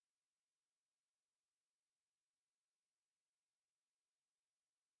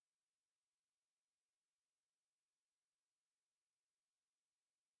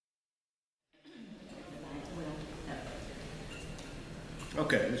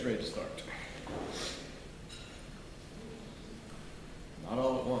Okay, who's ready to start? Not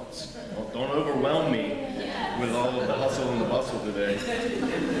all at once. Don't overwhelm me with all of the hustle and the bustle today.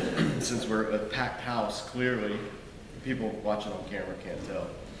 Since we're a packed house, clearly, people watching on camera can't tell.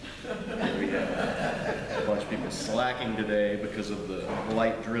 We have a bunch of people slacking today because of the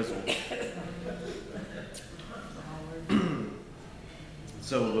light drizzle.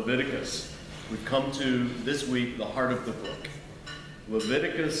 So Leviticus, we've come to this week the heart of the book.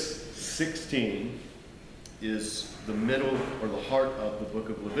 Leviticus 16 is the middle or the heart of the book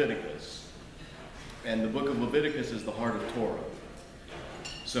of Leviticus. And the book of Leviticus is the heart of Torah.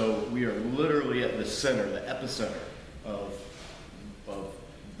 So we are literally at the center, the epicenter of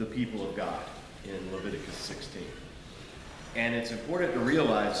the people of God in Leviticus 16. And it's important to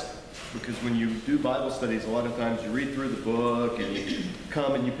realize, because when you do Bible studies, a lot of times you read through the book and you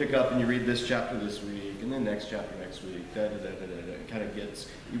come and you pick up and you read this chapter this week and then next chapter next week. It kind of gets,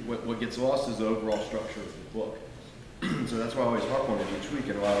 what gets lost is the overall structure of the book. So that's why I always harp on it each week,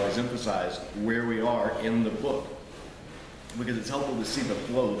 and why I always emphasize where we are in the book, because it's helpful to see the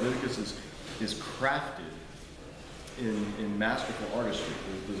flow. Leviticus is crafted in masterful artistry.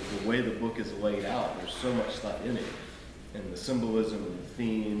 The way the book is laid out, there's so much stuff in it, and the symbolism and the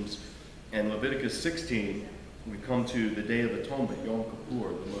themes. And Leviticus 16, we come to the Day of Atonement, Yom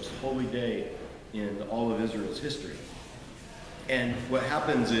Kippur, the most holy day in all of Israel's history. And what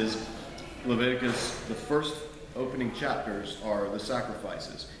happens is, Leviticus, the first opening chapters are the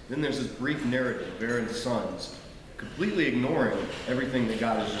sacrifices. Then there's this brief narrative of Aaron's sons completely ignoring everything that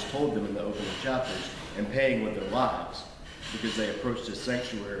God has just told them in the opening chapters and paying with their lives because they approached his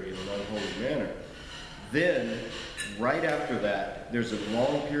sanctuary in an unholy manner. Then, right after that, there's a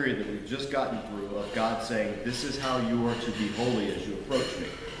long period that we've just gotten through of God saying, this is how you are to be holy as you approach me.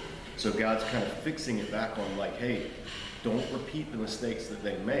 So God's kind of fixing it back on, like, hey, don't repeat the mistakes that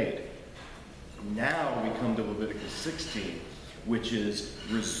they made. Now we come to Leviticus 16, which is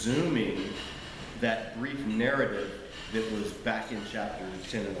resuming that brief narrative that was back in chapters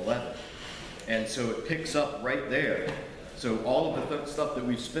 10 and 11. And so it picks up right there. So all of the stuff that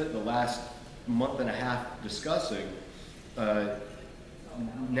we've spent the last month and a half discussing,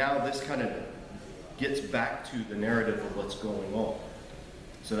 now this kind of gets back to the narrative of what's going on.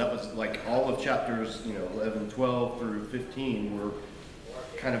 So that was like all of chapters 11, 12 through 15 were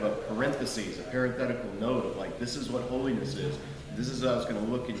kind of a parenthesis, a parenthetical note of like, this is what holiness is. This is how it's going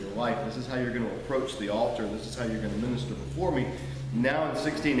to look in your life. This is how you're going to approach the altar. This is how you're going to minister before me. Now in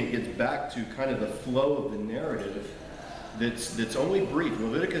 16, it gets back to kind of the flow of the narrative that's only brief.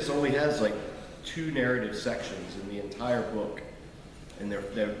 Leviticus only has like 2 narrative sections in the entire book. And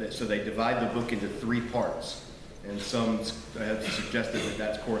so they divide the book into 3 parts. And some have suggested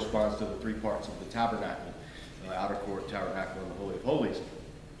that corresponds to the 3 parts of the tabernacle, outer court, tabernacle, and the Holy of Holies.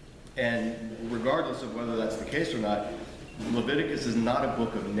 And regardless of whether that's the case or not, Leviticus is not a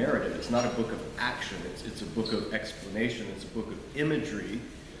book of narrative. It's not a book of action. It's a book of explanation. It's a book of imagery.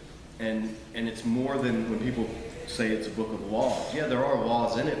 And it's more than when people say it's a book of laws. Yeah, there are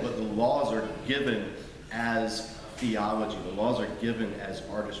laws in it, but the laws are given as theology. The laws are given as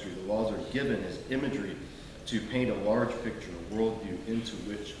artistry. The laws are given as imagery to paint a large picture, a worldview into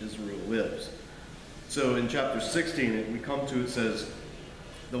which Israel lives. So in chapter 16, we come to, it says,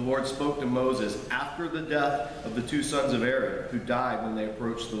 the Lord spoke to Moses after the death of the 2 sons of Aaron who died when they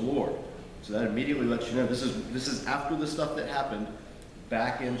approached the Lord. So that immediately lets you know this is after the stuff that happened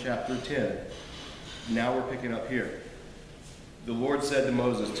back in chapter 10. Now we're picking up here. The Lord said to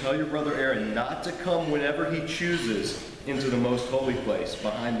Moses, tell your brother Aaron not to come whenever he chooses into the most holy place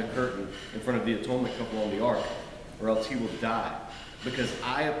behind the curtain in front of the atonement couple on the ark, or else he will die, because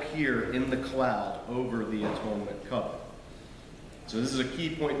I appear in the cloud over the atonement covenant. So this is a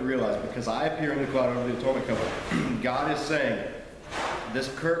key point to realize, because I appear in the cloud over the atonement covenant. God is saying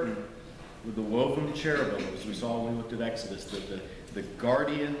this curtain with the woven cherubim, as we saw when we looked at Exodus, the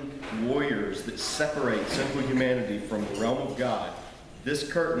guardian warriors that separate sinful humanity from the realm of God,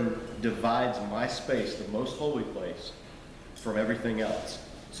 this curtain divides my space, the most holy place, from everything else.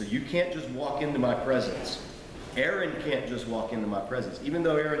 So you can't just walk into my presence. Aaron can't just walk into my presence. Even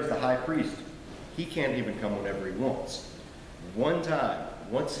though Aaron's the high priest, he can't even come whenever he wants. One time,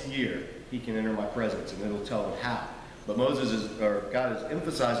 once a year, he can enter my presence, and it'll tell him how. But God is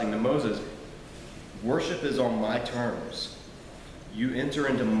emphasizing to Moses, worship is on my terms. You enter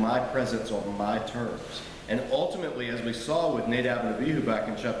into my presence on my terms. And ultimately, as we saw with Nadab and Abihu back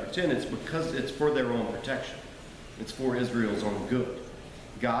in chapter 10, it's because it's for their own protection. It's for Israel's own good.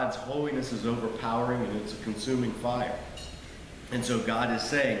 God's holiness is overpowering, and it's a consuming fire. And so God is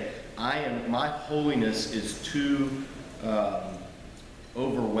saying, my holiness is too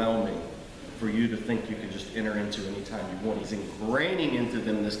for you to think you can just enter into anytime you want. He's ingraining into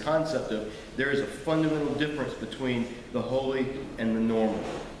them this concept of there is a fundamental difference between the holy and the normal,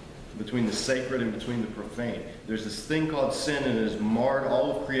 between the sacred and between the profane. There's this thing called sin, and it has marred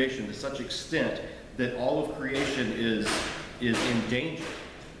all of creation to such extent that all of creation is in danger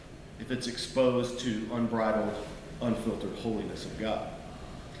if it's exposed to unbridled, unfiltered holiness of God.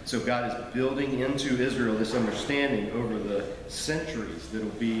 So God is building into Israel this understanding over the centuries that'll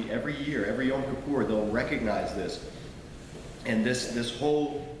be every year, every Yom Kippur, they'll recognize this. And this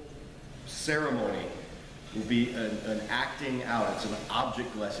whole ceremony will be an acting out. It's an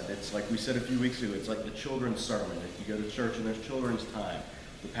object lesson. It's like we said a few weeks ago, it's like the children's sermon. If you go to church and there's children's time,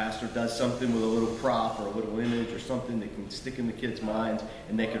 the pastor does something with a little prop or a little image or something that can stick in the kids' minds,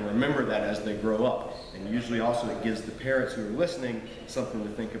 and they can remember that as they grow up. And usually also it gives the parents who are listening something to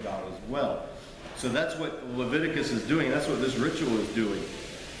think about as well. So that's what Leviticus is doing. That's what this ritual is doing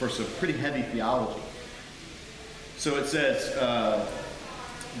for some pretty heavy theology. So it says,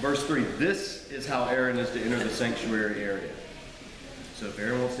 verse 3, this is how Aaron is to enter the sanctuary area. So if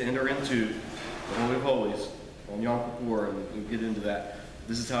Aaron wants to enter into the Holy of Holies on Yom Kippur, and we'll get into that,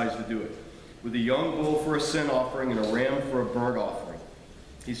 this is how he's to do it. With a young bull for a sin offering and a ram for a burnt offering.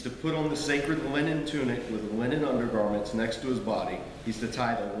 He's to put on the sacred linen tunic with linen undergarments next to his body. He's to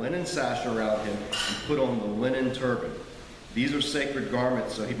tie the linen sash around him and put on the linen turban. These are sacred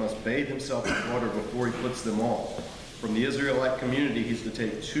garments, so he must bathe himself in water before he puts them on. From the Israelite community, he's to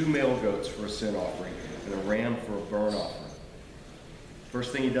take 2 male goats for a sin offering and a ram for a burnt offering.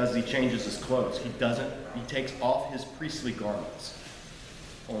 First thing he does is he changes his clothes. He takes off his priestly garments.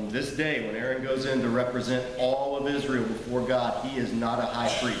 On this day, when Aaron goes in to represent all of Israel before God, he is not a high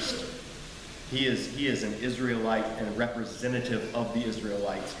priest. He is an Israelite and a representative of the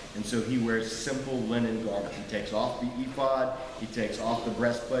Israelites. And so he wears simple linen garments. He takes off the ephod, he takes off the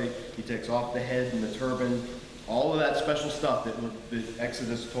breastplate, he takes off the head and the turban, all of that special stuff that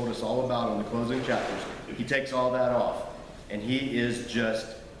Exodus told us all about in the closing chapters. He takes all that off. And he is just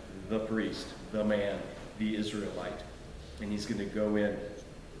the priest, the man, the Israelite. And he's going to go in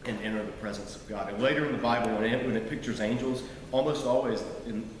and enter the presence of God. And later in the Bible, when it pictures angels, almost always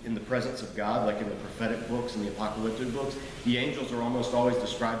in the presence of God, like in the prophetic books and the apocalyptic books, the angels are almost always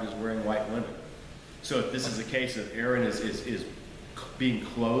described as wearing white linen. So if this is a case of Aaron is being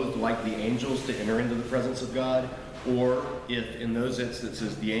clothed like the angels to enter into the presence of God, or if in those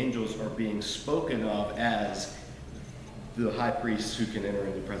instances the angels are being spoken of as the high priests who can enter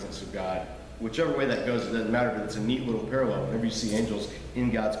into the presence of God. Whichever way that goes, it doesn't matter, but it's a neat little parallel. Whenever you see angels in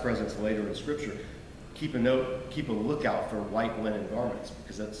God's presence later in Scripture, keep a lookout for white linen garments,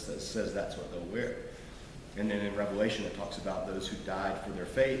 because that says that's what they'll wear. And then in Revelation, it talks about those who died for their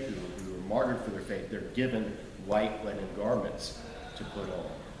faith, who were martyred for their faith. They're given white linen garments to put on.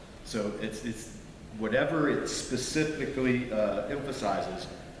 So it's whatever it specifically emphasizes,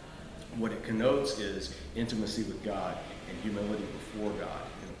 what it connotes is intimacy with God and humility before God.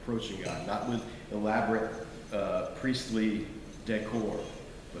 Approaching God, not with elaborate priestly decor,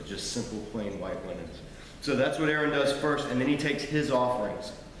 but just simple plain white linens. So that's what Aaron does first, and then he takes his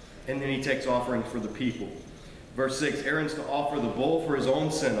offerings, and then he takes offerings for the people. Verse 6, Aaron's to offer the bull for his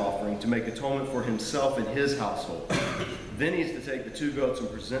own sin offering to make atonement for himself and his household. Then he's to take the 2 goats and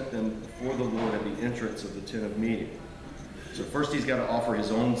present them before the Lord at the entrance of the tent of meeting. So first he's got to offer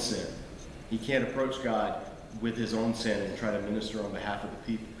his own sin. He can't approach God with his own sin and try to minister on behalf of the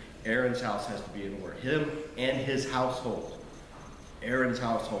people. Aaron's house has to be in order. Him and his household. Aaron's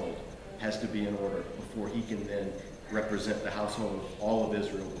household has to be in order before he can then represent the household of all of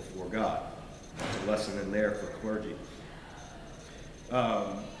Israel before God. That's a lesson in there for clergy.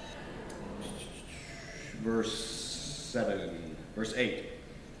 Verse 8.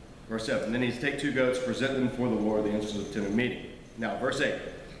 Verse 7. And then he's to take 2 goats, present them before the Lord at the entrance of the tent of meeting. Now, verse 8.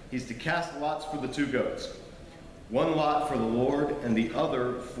 He's to cast lots for the 2 goats. 1 lot for the Lord, and the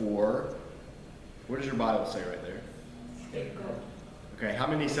other for, what does your Bible say right there? Scapegoat. Okay, how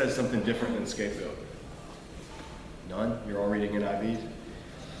many says something different than scapegoat? None? You're all reading NIVs?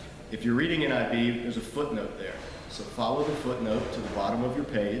 If you're reading NIV, there's a footnote there. So follow the footnote to the bottom of your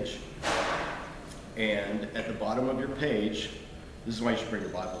page. And at the bottom of your page, this is why you should bring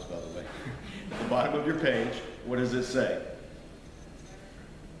your Bibles, by the way. At the bottom of your page, what does it say?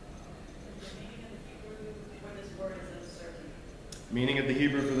 Meaning of the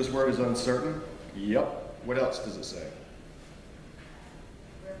Hebrew for this word is uncertain. Yep. What else does it say?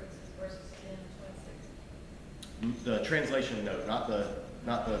 References verses 10 and 26. The translation note, not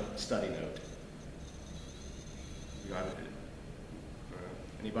the study note. You have it?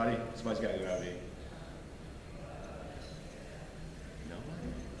 Anybody? Somebody's got to go out of it.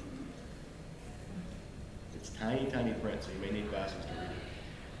 Nobody? tiny, tiny print, so you may need glasses to read it.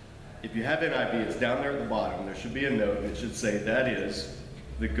 If you have NIV, it's down there at the bottom. There should be a note, and it should say, that is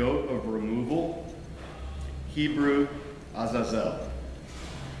the goat of removal, Hebrew, Azazel.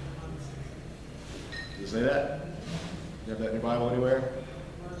 Does it say that? You have that in your Bible anywhere?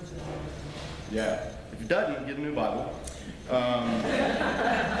 Yeah. If it doesn't, get a new Bible.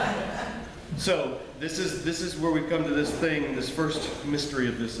 So this is where we come to this thing, this first mystery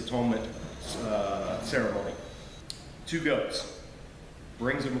of this atonement ceremony. 2 goats,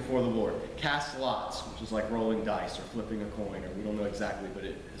 brings them before the Lord, casts lots, which is like rolling dice or flipping a coin, or we don't know exactly, but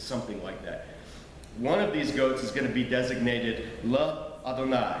it is something like that. One of these goats is going to be designated La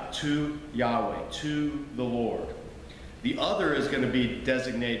Adonai, to Yahweh, to the Lord. The other is going to be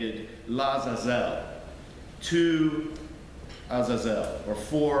designated Lazazel, to Azazel, or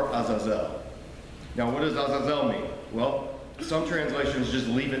for Azazel. Now, what does Azazel mean? Well, some translations just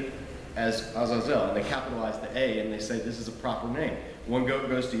leave it as Azazel, and they capitalize the A, and they say this is a proper name. One goat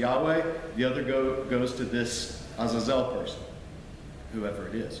goes to Yahweh, the other goat goes to this Azazel person, whoever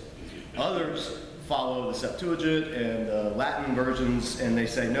it is. Others follow the Septuagint and the Latin versions, and they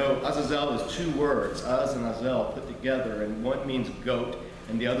say, no, Azazel is 2 words, Az and Azel put together, and one means goat,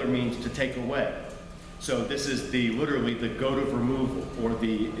 and the other means to take away. So this is literally the goat of removal, or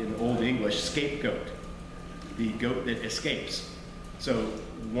in Old English, scapegoat, the goat that escapes. So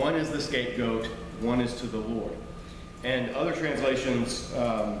one is the scapegoat, one is to the Lord. And other translations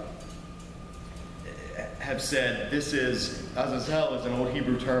have said this is, Azazel is an old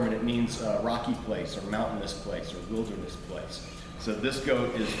Hebrew term, and it means rocky place or mountainous place or wilderness place. So this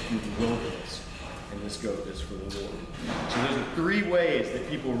goat is for the wilderness, and this goat is for the Lord. So there's 3 ways that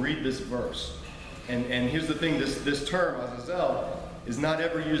people read this verse. And here's the thing, this term, Azazel, is not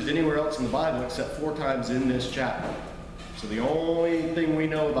ever used anywhere else in the Bible except 4 times in this chapter. So the only thing we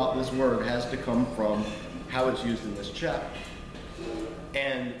know about this word has to come from how it's used in this chapter.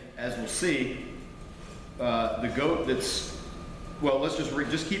 And as we'll see, the goat that's, well, let's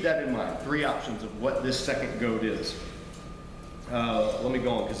just keep that in mind. 3 options of what this second goat is. Let me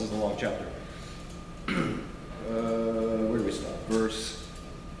go on because this is a long chapter. Where do we stop? Verse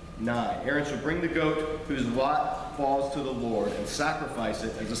 9. Aaron shall bring the goat whose lot falls to the Lord and sacrifice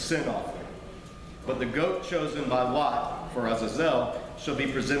it as a sin offering. But the goat chosen by lot for Azazel shall be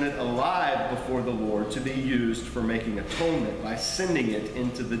presented alive before the Lord to be used for making atonement by sending it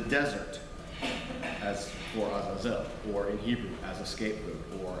into the desert as for Azazel, or in Hebrew, as a scapegoat,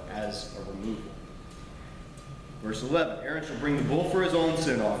 or as a removal. Verse 11, Aaron shall bring the bull for his own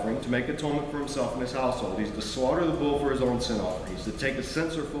sin offering to make atonement for himself and his household. He's to slaughter the bull for his own sin offering. He's to take a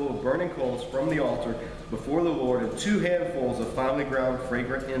censer full of burning coals from the altar before the Lord and 2 handfuls of finely ground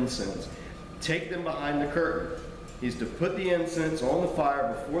fragrant incense. Take them behind the curtain. He's to put the incense on the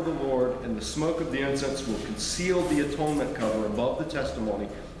fire before the Lord, and the smoke of the incense will conceal the atonement cover above the testimony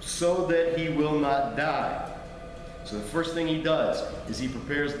so that he will not die. So the first thing he does is he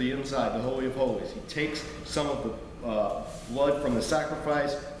prepares the inside, the Holy of Holies. He takes some of the blood from the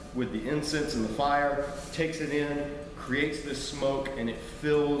sacrifice with the incense and the fire, takes it in, creates this smoke, and it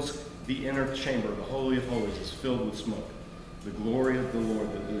fills the inner chamber. The Holy of Holies is filled with smoke. The glory of the Lord,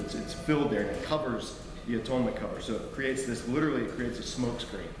 it's filled there, and it covers the atonement cover. So it creates this, literally it creates a smoke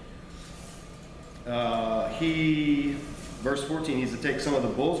screen. Verse 14, he's to take some of the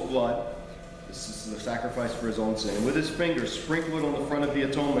bull's blood. This is the sacrifice for his own sin. And with his fingers, sprinkle it on the front of the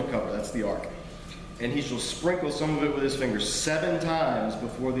atonement cover. That's the ark. And he shall sprinkle some of it with his fingers 7 times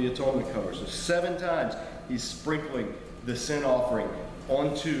before the atonement cover. So 7 times he's sprinkling the sin offering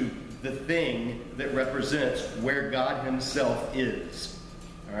onto the thing that represents where God himself is.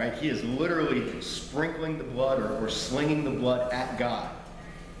 All right? He is literally sprinkling the blood or slinging the blood at God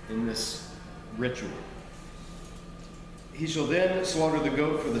in this ritual. He shall then slaughter the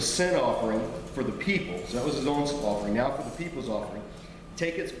goat for the sin offering for the people. So that was his own offering. Now for the people's offering.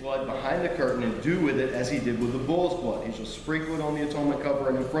 Take its blood behind the curtain and do with it as he did with the bull's blood. He shall sprinkle it on the atonement cover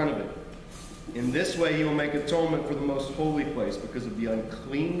and in front of it. In this way he will make atonement for the most holy place because of the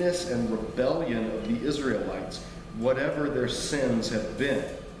uncleanness and rebellion of the Israelites, whatever their sins have been.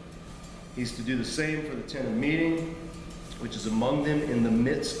 He's to do the same for the tent of meeting, which is among them in the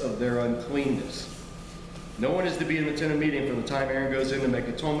midst of their uncleanness. No one is to be in the tent of meeting from the time Aaron goes in to make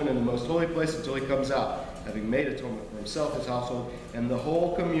atonement in the most holy place until he comes out, having made atonement for himself, his household, and the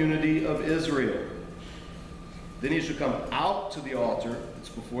whole community of Israel. Then he shall come out to the altar, it's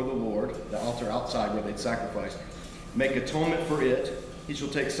before the Lord, the altar outside where they'd sacrifice, make atonement for it. He shall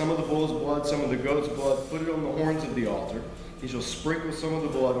take some of the bull's blood, some of the goat's blood, put it on the horns of the altar. He shall sprinkle some of the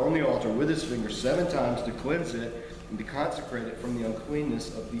blood on the altar with his finger 7 times to cleanse it and to consecrate it from the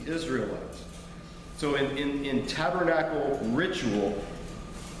uncleanness of the Israelites. So in tabernacle ritual,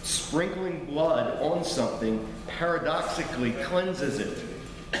 sprinkling blood on something paradoxically cleanses it.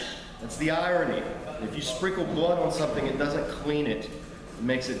 That's the irony. If you sprinkle blood on something, it doesn't clean it. It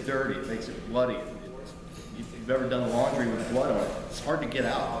makes it dirty. It makes it bloody. If you've ever done laundry with blood on it, it's hard to get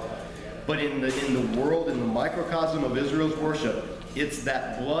out. But in the world, in the microcosm of Israel's worship, it's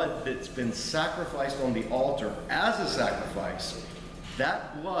that blood that's been sacrificed on the altar as a sacrifice.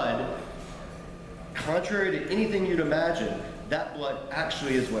 That blood, contrary to anything you'd imagine, that blood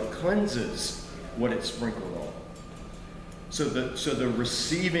actually is what cleanses what it's sprinkled on. So the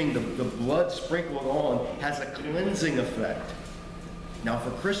receiving the blood sprinkled on has a cleansing effect. Now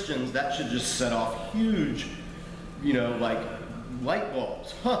for Christians, that should just set off huge, like light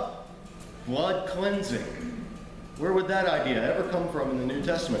bulbs. Blood cleansing. Where would that idea ever come from in the New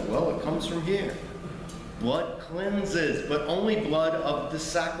Testament? Well, it comes from here. Blood cleanses, but only blood of the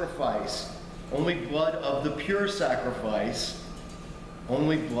sacrifice. Only blood of the pure sacrifice.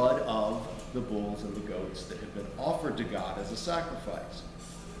 Only blood of the bulls and the goats that have been offered to God as a sacrifice.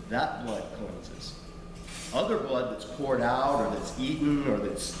 That blood cleanses. Other blood that's poured out or that's eaten or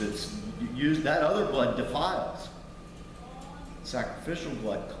that's used, that other blood defiles. Sacrificial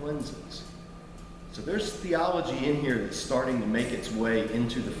blood cleanses. So there's theology in here that's starting to make its way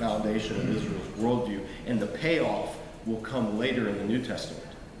into the foundation of Israel's worldview, and the payoff will come later in the New Testament,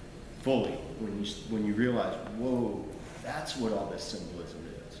 fully, when you realize, whoa, that's what all this symbolism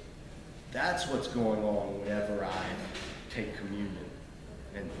is. That's what's going on whenever I take communion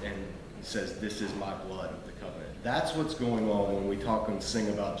and it says, this is my blood of the covenant. That's what's going on when we talk and sing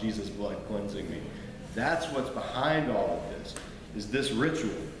about Jesus' blood cleansing me. That's what's behind all of this, is this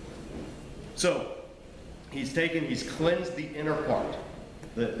ritual. So, he's cleansed the inner part,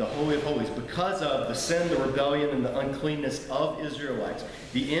 the Holy of Holies, because of the sin, the rebellion, and the uncleanness of Israelites.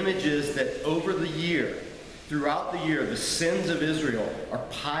 The image is that over the year, throughout the year, the sins of Israel are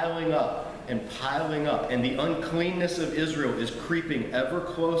piling up, and the uncleanness of Israel is creeping ever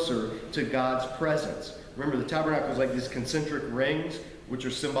closer to God's presence. Remember, the tabernacle is like these concentric rings, which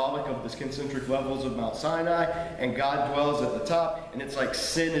are symbolic of the concentric levels of Mount Sinai, and God dwells at the top, and it's like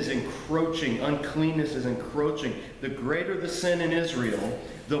sin is encroaching, uncleanness is encroaching. The greater the sin in Israel,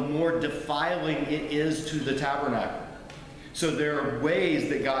 the more defiling it is to the tabernacle. So there are ways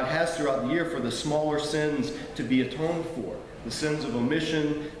that God has throughout the year for the smaller sins to be atoned for. The sins of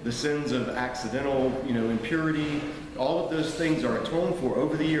omission, the sins of accidental, impurity, all of those things are atoned for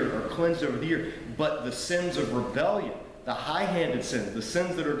over the year, are cleansed over the year. But the sins of rebellion, the high-handed sins, the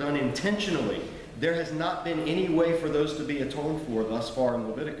sins that are done intentionally, there has not been any way for those to be atoned for thus far in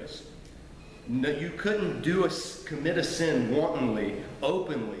Leviticus. No, you couldn't commit a sin wantonly,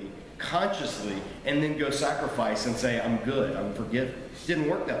 openly, consciously, and then go sacrifice and say, I'm good, I'm forgiven. It didn't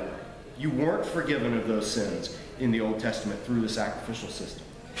work that way. You weren't forgiven of those sins in the Old Testament through the sacrificial system.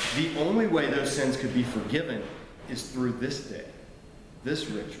 The only way those sins could be forgiven is through this day, this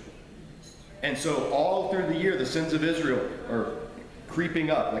ritual. And so all through the year, the sins of Israel are creeping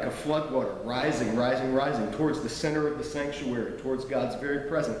up like a floodwater, rising towards the center of the sanctuary, towards God's very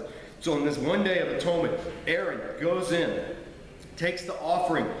presence. So on this one day of atonement, Aaron goes in, takes the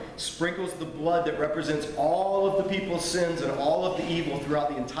offering, sprinkles the blood that represents all of the people's sins and all of the evil throughout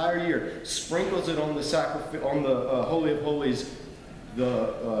the entire year, sprinkles it on the Holy of Holies,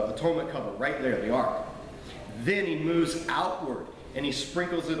 the atonement cover, right there, the ark. Then he moves outward, and he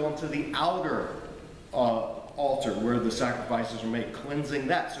sprinkles it onto the outer altar where the sacrifices are made, cleansing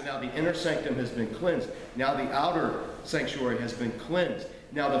that. So now the inner sanctum has been cleansed. Now the outer sanctuary has been cleansed.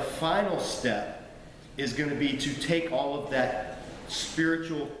 Now the final step is going to be to take all of that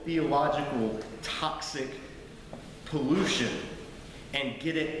spiritual, theological, toxic pollution and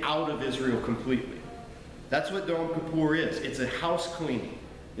get it out of Israel completely. That's what Yom Kippur is. It's a house cleaning.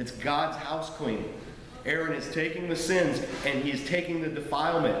 It's God's house cleaning. Aaron is taking the sins and he's taking the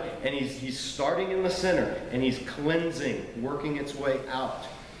defilement, and he's starting in the center and he's cleansing, working its way out.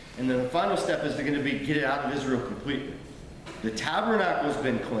 And then the final step is going to be get it out of Israel completely. The tabernacle's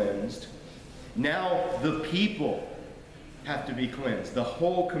been cleansed. Now the people have to be cleansed, the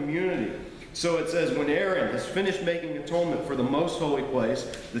whole community. So it says when Aaron has finished making atonement for the most holy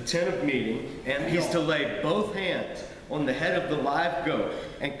place, the tent of meeting, and he's to lay both hands on the head of the live goat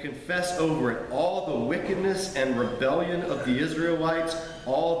and confess over it all the wickedness and rebellion of the Israelites,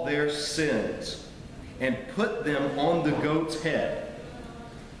 all their sins, and put them on the goat's head.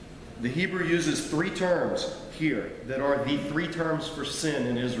 The Hebrew uses three terms here that are the three terms for sin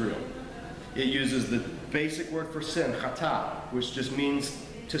in Israel. It uses the basic word for sin, chata, which just means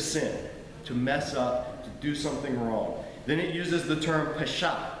to sin, to mess up, to do something wrong. Then it uses the term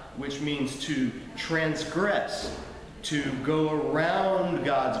pesha, which means to transgress, to go around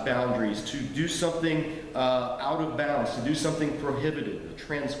God's boundaries, to do something out of bounds, to do something prohibited, a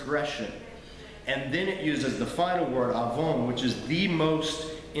transgression. And then it uses the final word, avon, which is the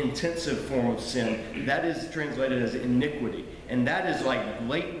most intensive form of sin. That is translated as iniquity. And that is like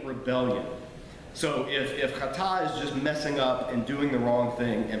blatant rebellion. So if chata is just messing up and doing the wrong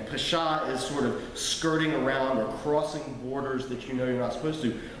thing, and pasha is sort of skirting around or crossing borders that you know you're not supposed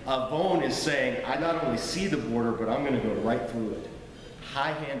to, avon is saying, I not only see the border, but I'm going to go right through it.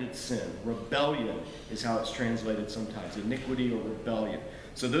 High-handed sin. Rebellion is how it's translated sometimes. Iniquity or rebellion.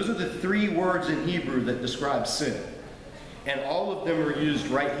 So those are the three words in Hebrew that describe sin. And all of them are used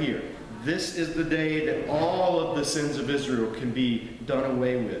right here. This is the day that all of the sins of Israel can be done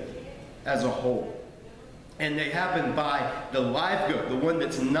away with as a whole. And they happen by the live goat, the one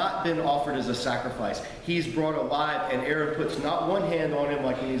that's not been offered as a sacrifice. He's brought alive, and Aaron puts not one hand on him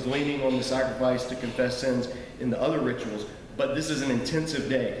like when he's leaning on the sacrifice to confess sins in the other rituals, but this is an intensive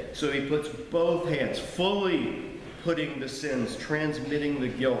day. So he puts both hands, fully putting the sins, transmitting the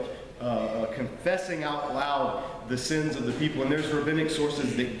guilt, confessing out loud the sins of the people. And there's rabbinic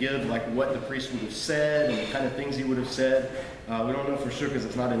sources that give like what the priest would have said and the kind of things he would have said. We don't know for sure because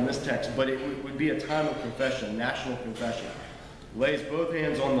it's not in this text, but it would be a time of confession, national confession. Lays both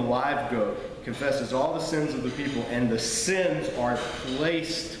hands on the live goat, confesses all the sins of the people, and the sins are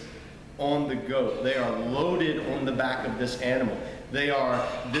placed on the goat. They are loaded on the back of this animal. They are,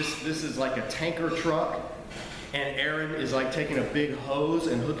 this is like a tanker truck, and Aaron is like taking a big hose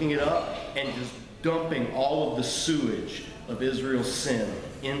and hooking it up and just dumping all of the sewage of Israel's sin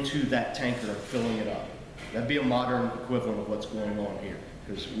into that tanker and filling it up. That'd be a modern equivalent of what's going on here,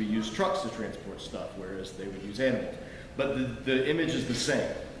 because we use trucks to transport stuff, whereas they would use animals. But the image is the same.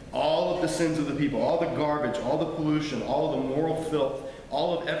 All of the sins of the people, all the garbage, all the pollution, all of the moral filth,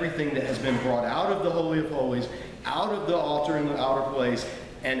 all of everything that has been brought out of the Holy of Holies, out of the altar in the outer place,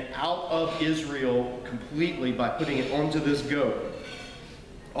 and out of Israel completely by putting it onto this goat.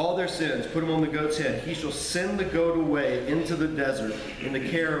 All their sins, put them on the goat's head. He shall send the goat away into the desert in the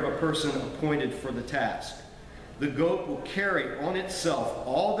care of a person appointed for the task. The goat will carry on itself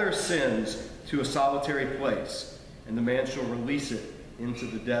all their sins to a solitary place, and the man shall release it into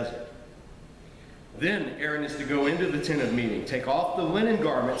the desert. Then Aaron is to go into the tent of meeting, take off the linen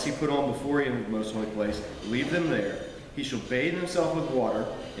garments he put on before he entered the most holy place, leave them there. He shall bathe himself with water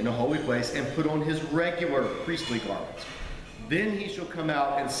in a holy place and put on his regular priestly garments. Then he shall come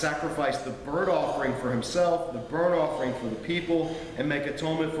out and sacrifice the burnt offering for himself, the burnt offering for the people, and make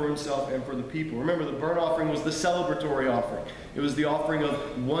atonement for himself and for the people. Remember, the burnt offering was the celebratory offering. It was the offering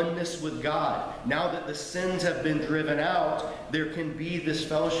of oneness with God. Now that the sins have been driven out, there can be this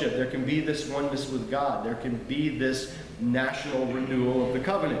fellowship. There can be this oneness with God. There can be this national renewal of the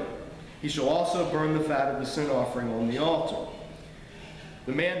covenant. He shall also burn the fat of the sin offering on the altar.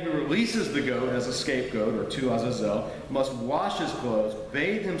 The man who releases the goat as a scapegoat, or tu azazel, must wash his clothes,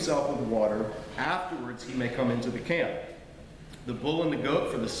 bathe himself with water. Afterwards, he may come into the camp. The bull and the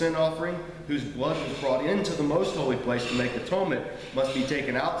goat for the sin offering, whose blood was brought into the most holy place to make atonement, must be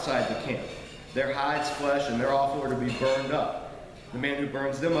taken outside the camp. Their hides, flesh, and their offal are to be burned up. The man who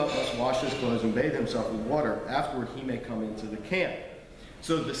burns them up must wash his clothes and bathe himself with water. Afterward, he may come into the camp.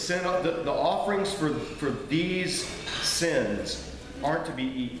 So the offerings for these sins aren't to be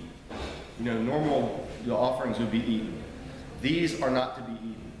eaten. You know, the offerings would be eaten. These are not to be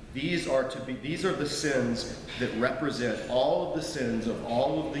eaten. These are the sins that represent all of the sins of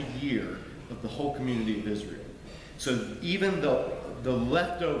all of the year of the whole community of Israel. So even the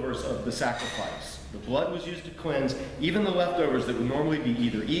leftovers of the sacrifice, the blood was used to cleanse, even the leftovers that would normally be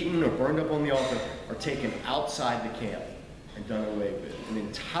either eaten or burned up on the altar are taken outside the camp and done away with. An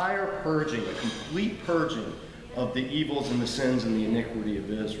entire purging, a complete purging of the evils and the sins and the iniquity of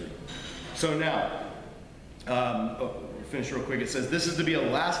Israel. So now, we'll finish real quick. It says, this is to be a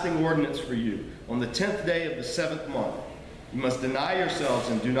lasting ordinance for you. On the 10th day of the 7th month, you must deny yourselves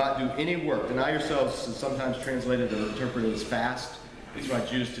and do not do any work. Deny yourselves is sometimes translated or interpreted as fast. That's why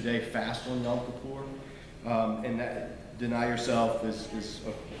Jews today fast on Yom Kippur. And that deny yourself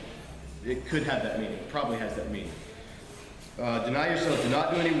it could have that meaning. It probably has that meaning. Deny yourself, do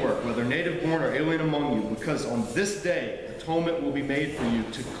not do any work, whether native born or alien among you, because on this day atonement will be made for you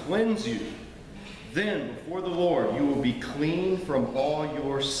to cleanse you. Then before the Lord you will be clean from all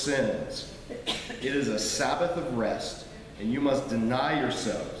your sins. It is a Sabbath of rest, and you must deny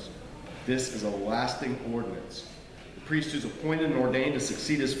yourselves. This is a lasting ordinance. The priest who's appointed and ordained to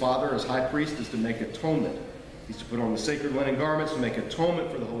succeed his father as high priest is to make atonement. He's to put on the sacred linen garments to make atonement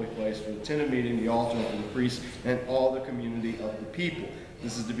for the holy place, for the tent of meeting, the altar, and for the priests, and all the community of the people.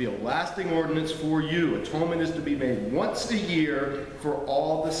 This is to be a lasting ordinance for you. Atonement is to be made once a year for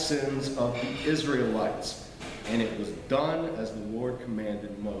all the sins of the Israelites. And it was done as the Lord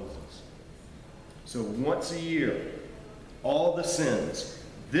commanded Moses. So once a year, all the sins.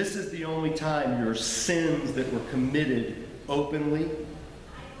 This is the only time your sins that were committed openly,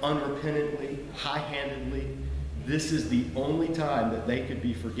 unrepentantly, high-handedly, this is the only time that they could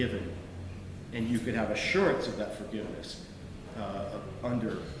be forgiven. And you could have assurance of that forgiveness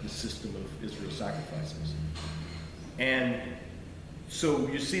under the system of Israel's sacrifices. And so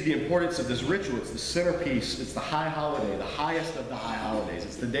you see the importance of this ritual. It's the centerpiece. It's the high holiday, the highest of the high holidays.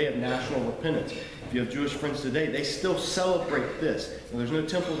 It's the day of national repentance. If you have Jewish friends today, they still celebrate this. Now, there's no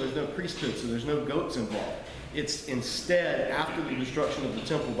temple, there's no priesthood, so there's no goats involved. It's instead, after the destruction of the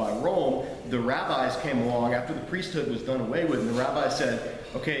temple by Rome, the rabbis came along after the priesthood was done away with, and the rabbis said,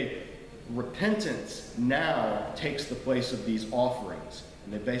 okay, repentance now takes the place of these offerings.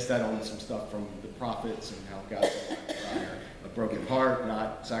 And they based that on some stuff from the prophets and how God's a broken heart,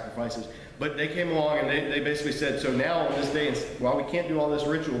 not sacrifices. But they came along and they basically said, so now on this day, while we can't do all this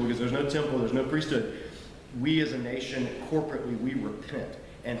ritual because there's no temple, there's no priesthood, we as a nation, corporately, we repent.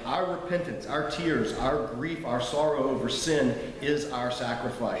 And our repentance, our tears, our grief, our sorrow over sin is our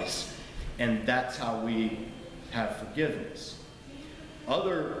sacrifice. And that's how we have forgiveness.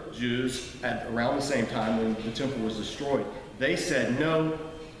 Other Jews, at around the same time when the temple was destroyed, they said, no,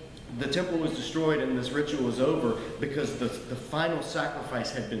 the temple was destroyed and this ritual was over because the final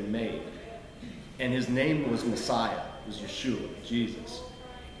sacrifice had been made. And his name was Messiah, it was Yeshua, Jesus.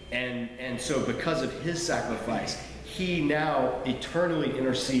 And so because of his sacrifice, he now eternally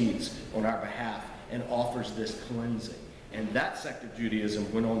intercedes on our behalf and offers this cleansing. And that sect of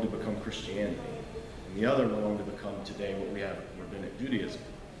Judaism went on to become Christianity. And the other went on to become today what we have Rabbinic Judaism.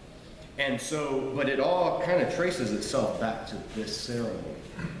 And so, but it all kind of traces itself back to this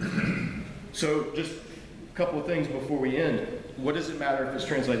ceremony. So just a couple of things before we end. What does it matter if it's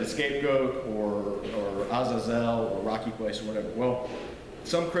translated scapegoat or Azazel or rocky place or whatever? Well,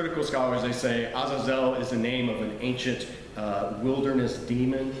 some critical scholars, they say Azazel is the name of an ancient wilderness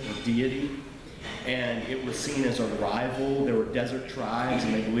demon or deity, and it was seen as a rival. There were desert tribes,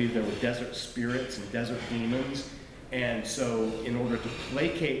 and they believed there were desert spirits and desert demons. And so in order to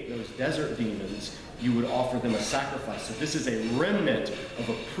placate those desert demons, you would offer them a sacrifice. So this is a remnant of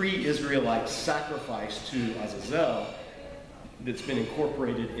a pre-Israelite sacrifice to Azazel that's been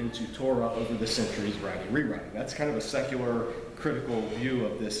incorporated into Torah over the centuries, writing, rewriting. That's kind of a secular, critical view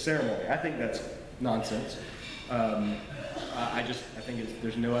of this ceremony. I think that's nonsense. I think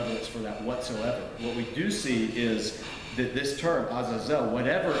there's no evidence for that whatsoever. What we do see is that this term, Azazel,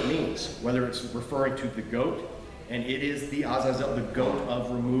 whatever it means, whether it's referring to the goat, and it is the Azazel, the goat of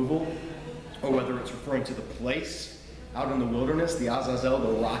removal, or whether it's referring to the place out in the wilderness, the Azazel,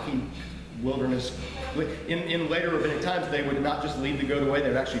 the rocky wilderness. In later rabbinic times, they would not just leave the goat away, they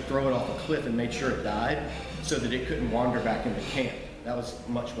would actually throw it off a cliff and make sure it died so that it couldn't wander back into camp. That was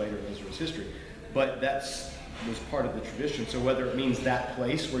much later in Israel's history. But was part of the tradition. So whether it means that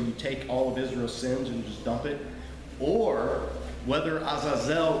place where you take all of Israel's sins and just dump it, or whether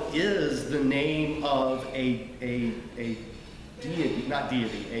Azazel is the name of a deity, not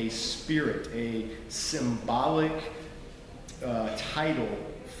deity, a spirit, a symbolic title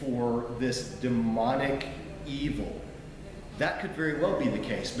for this demonic evil. That could very well be the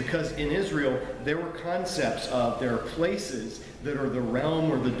case, because in Israel there were concepts of there are places that are the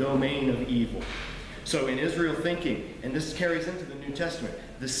realm or the domain of evil. So in Israel thinking, and this carries into the New Testament,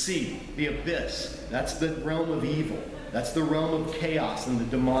 the sea, the abyss, that's the realm of evil. That's the realm of chaos and the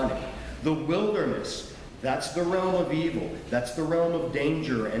demonic. The wilderness, that's the realm of evil. That's the realm of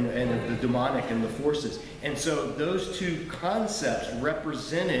danger and of the demonic and the forces. And so those two concepts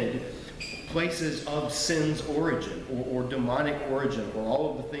represented places of sin's origin or demonic origin, or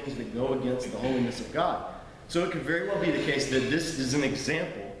all of the things that go against the holiness of God. So it could very well be the case that this is an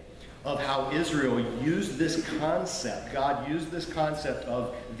example of how Israel used this concept. God used this concept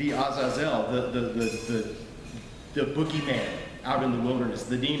of the Azazel, the boogeyman out in the wilderness,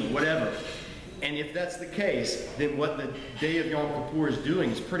 the demon, whatever. And if that's the case, then what the day of Yom Kippur is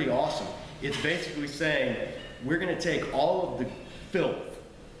doing is pretty awesome. It's basically saying, we're going to take all of the filth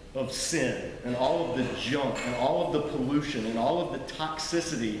of sin and all of the junk and all of the pollution and all of the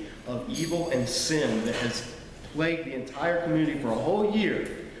toxicity of evil and sin that has plagued the entire community for a whole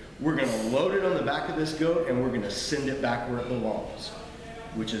year. We're going to load it on the back of this goat and we're going to send it back where it belongs,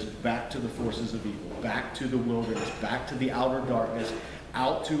 which is back to the forces of evil, back to the wilderness, back to the outer darkness,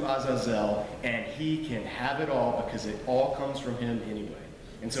 out to Azazel, and he can have it all because it all comes from him anyway.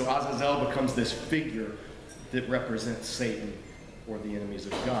 And so Azazel becomes this figure that represents Satan or the enemies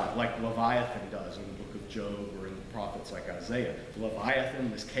of God, like Leviathan does in the book of Job or in the prophets like Isaiah.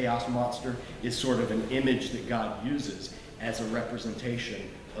 Leviathan, this chaos monster, is sort of an image that God uses as a representation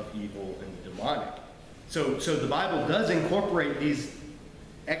of evil and the demonic. So the Bible does incorporate these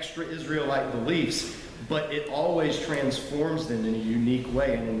extra Israelite beliefs, but it always transforms them in a unique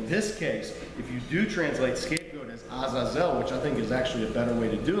way. And in this case, if you do translate scapegoat as Azazel, which I think is actually a better way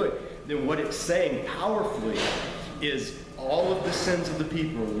to do it, then what it's saying powerfully is all of the sins of the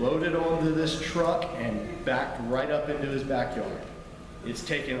people are loaded onto this truck and backed right up into his backyard. It's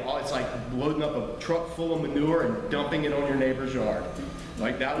like loading up a truck full of manure and dumping it on your neighbor's yard.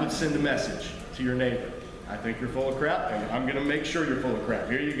 Like that would send a message to your neighbor. I think you're full of crap, and I'm going to make sure you're full of crap.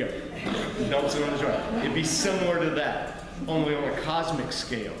 Here you go. Dumps it on his yard. It'd be similar to that, only on a cosmic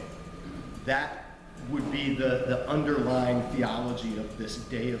scale. That would be the underlying theology of this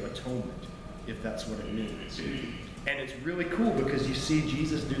Day of Atonement, if that's what it means. And it's really cool because you see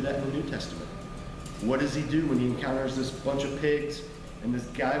Jesus do that in the New Testament. What does he do when he encounters this bunch of pigs and this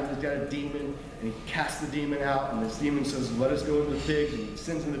guy who's got a demon, and he casts the demon out, and this demon says, let us go into the pigs, and he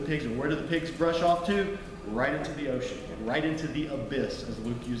sends in the pigs, and where do the pigs brush off to? Right into the ocean, and right into the abyss, as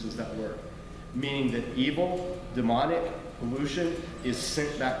Luke uses that word. Meaning that evil, demonic, pollution is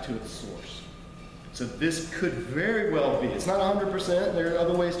sent back to its source. So this could very well be, it's not 100%, there are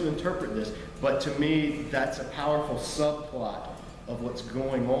other ways to interpret this, but to me, that's a powerful subplot of what's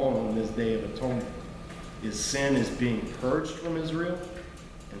going on this Day of Atonement. Is sin is being purged from Israel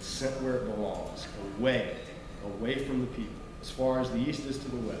and sent where it belongs, away from the people. As far as the east is to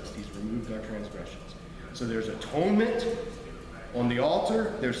the west, he's removed our transgressions. So there's atonement on the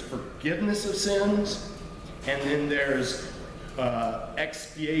altar, there's forgiveness of sins, and then there's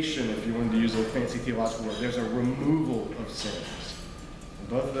expiation, if you wanted to use a fancy theological word. There's a removal of sins. And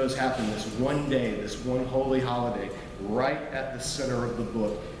both of those happen this one day, this one holy holiday, right at the center of the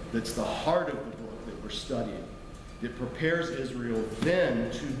book. That's the heart of the book that we're studying. That prepares Israel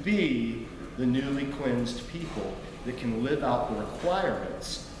then to be the newly cleansed people that can live out the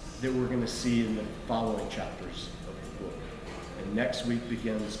requirements that we're going to see in the following chapters of the book. And next week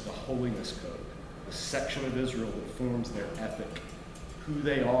begins the Holiness Code, the section of Israel that forms their ethic, who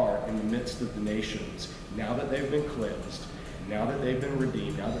they are in the midst of the nations, now that they've been cleansed, now that they've been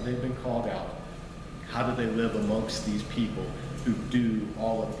redeemed, now that they've been called out. How do they live amongst these people who do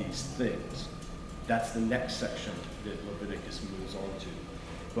all of these things? That's the next section that Leviticus moves on to.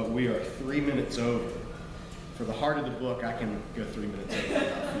 But we are 3 minutes over. For the heart of the book, I can go 3 minutes over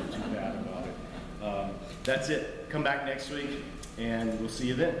and not feel too bad about it. That's it. Come back next week, and we'll see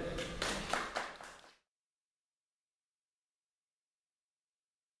you then.